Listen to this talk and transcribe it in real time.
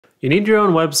You need your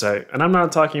own website. And I'm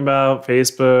not talking about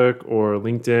Facebook or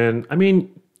LinkedIn. I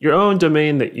mean, your own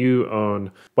domain that you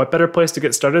own. What better place to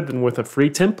get started than with a free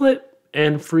template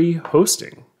and free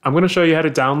hosting? I'm going to show you how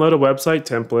to download a website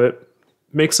template,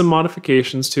 make some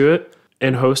modifications to it,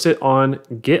 and host it on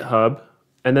GitHub,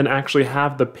 and then actually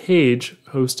have the page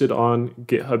hosted on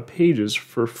GitHub Pages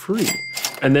for free.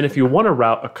 And then if you want to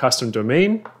route a custom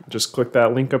domain, just click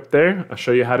that link up there. I'll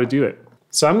show you how to do it.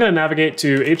 So I'm going to navigate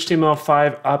to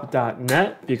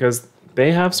html5up.net because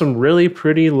they have some really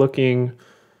pretty looking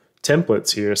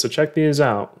templates here. So check these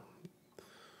out.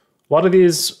 A lot of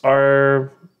these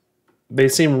they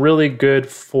seem really good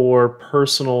for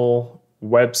personal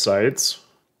websites.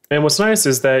 And what's nice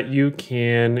is that you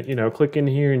can, click in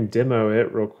here and demo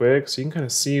it real quick. So you can kind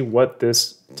of see what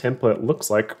this template looks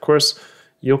like. Of course,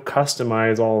 you'll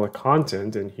customize all the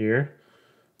content in here,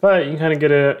 but you can kind of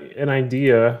get an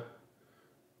idea.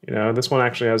 This one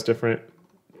actually has different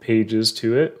pages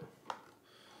to it.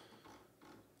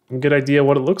 A good idea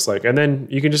what it looks like. And then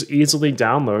you can just easily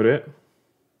download it.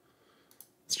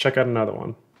 Let's check out another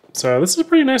one. So this is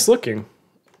pretty nice looking.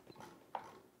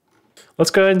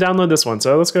 Let's go ahead and download this one.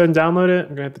 So let's go ahead and download it.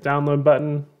 I'm gonna hit the download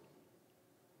button.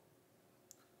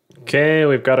 Okay,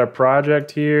 we've got our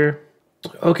project here.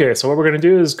 Okay, so what we're gonna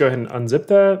do is go ahead and unzip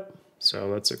that. So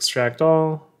let's extract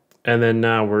all. And then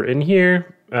now we're in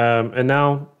here. And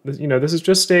now, this is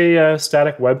just a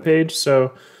static web page.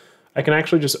 So I can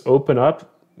actually just open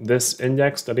up this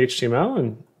index.html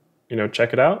and,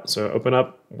 check it out. So open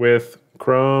up with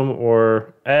Chrome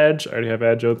or Edge. I already have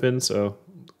Edge open, so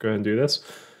go ahead and do this.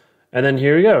 And then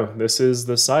here we go. This is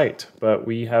the site, but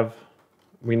we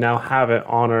now have it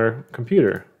on our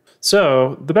computer.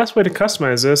 So the best way to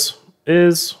customize this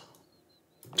is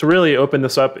to really open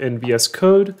this up in VS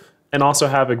Code and also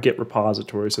have a Git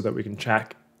repository so that we can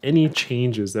track any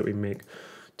changes that we make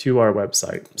to our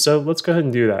website. So let's go ahead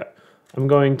and do that. I'm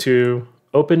going to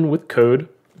open with code.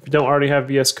 If you don't already have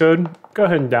VS Code, go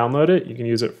ahead and download it. You can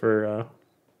use it for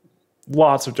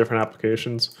lots of different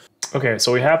applications. Okay,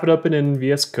 so we have it open in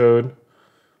VS Code.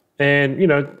 And,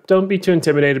 don't be too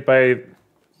intimidated by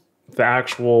the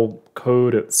actual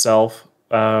code itself.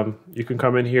 You can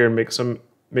come in here and make some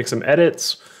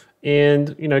edits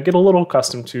and, get a little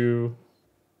accustomed to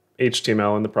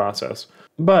HTML in the process.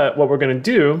 But what we're going to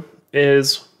do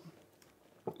is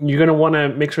you're going to want to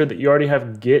make sure that you already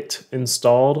have Git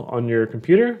installed on your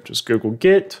computer. Just Google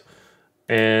Git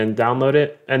and download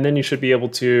it. And then you should be able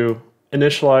to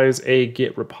initialize a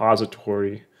Git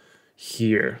repository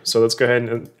here. So let's go ahead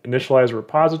and initialize a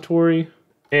repository.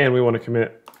 And we want to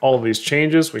commit all of these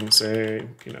changes. We can say,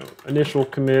 initial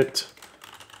commit.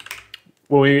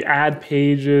 When we add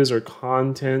pages or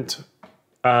content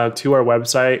to our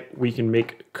website, we can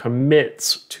make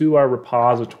commits to our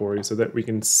repository so that we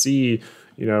can see,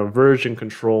 version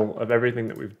control of everything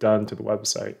that we've done to the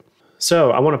website.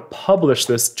 So I want to publish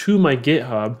this to my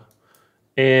GitHub,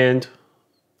 and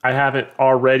I haven't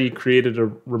already created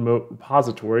a remote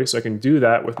repository, so I can do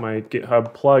that with my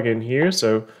GitHub plugin here.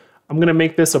 So I'm going to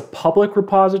make this a public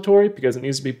repository because it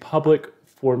needs to be public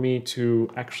for me to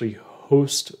actually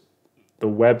host the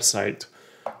website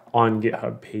on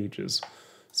GitHub Pages.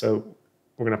 So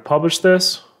we're going to publish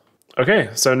this. Okay,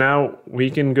 so now we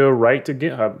can go right to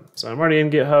GitHub. So I'm already in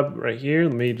GitHub right here.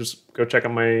 Let me just go check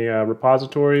out my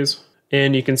repositories.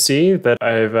 And you can see that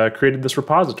I've created this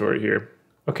repository here.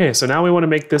 Okay, so now we want to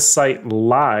make this site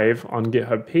live on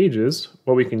GitHub Pages.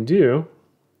 What we can do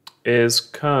is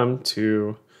come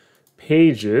to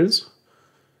Pages.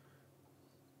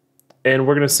 And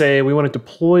we're going to say we want to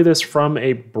deploy this from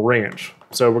a branch.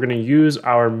 So we're going to use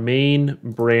our main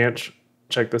branch.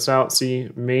 Check this out. See,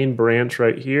 main branch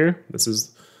right here. This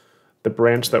is the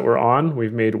branch that we're on.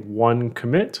 We've made one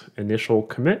commit, initial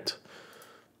commit.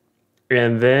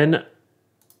 And then,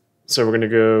 so we're going to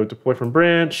go deploy from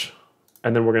branch,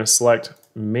 and then we're going to select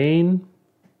main,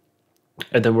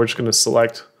 and then we're just going to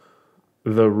select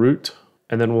the root,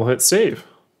 and then we'll hit save.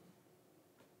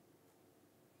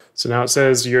 So now it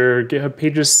says your GitHub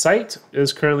Pages site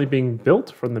is currently being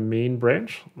built from the main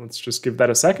branch. Let's just give that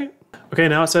a second. Okay,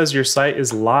 now it says your site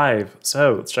is live.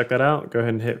 So let's check that out. Go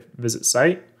ahead and hit visit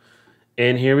site.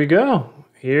 And here we go.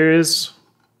 Here is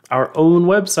our own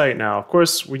website now. Of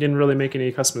course, we didn't really make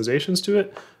any customizations to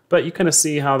it, but you kind of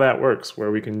see how that works,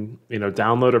 where we can,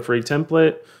 download a free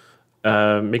template,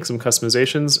 make some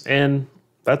customizations, and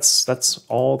that's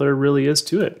all there really is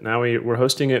to it. Now we're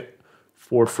hosting it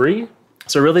for free.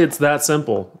 So really it's that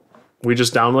simple. We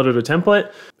just downloaded a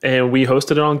template and we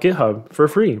hosted it on GitHub for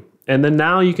free. And then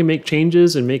now you can make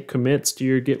changes and make commits to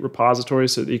your Git repository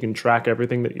so that you can track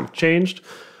everything that you've changed.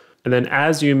 And then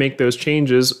as you make those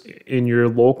changes in your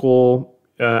local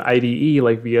IDE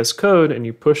like VS Code and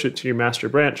you push it to your master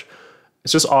branch,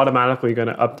 it's just automatically going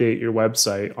to update your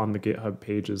website on the GitHub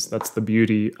pages. That's the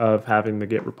beauty of having the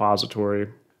Git repository.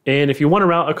 And if you want to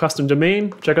route a custom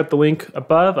domain, check out the link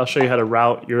above. I'll show you how to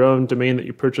route your own domain that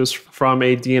you purchase from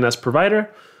a DNS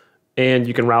provider. And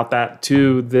you can route that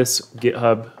to this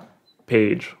GitHub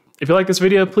page. If you like this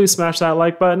video, please smash that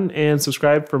like button and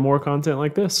subscribe for more content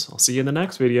like this. I'll see you in the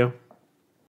next video.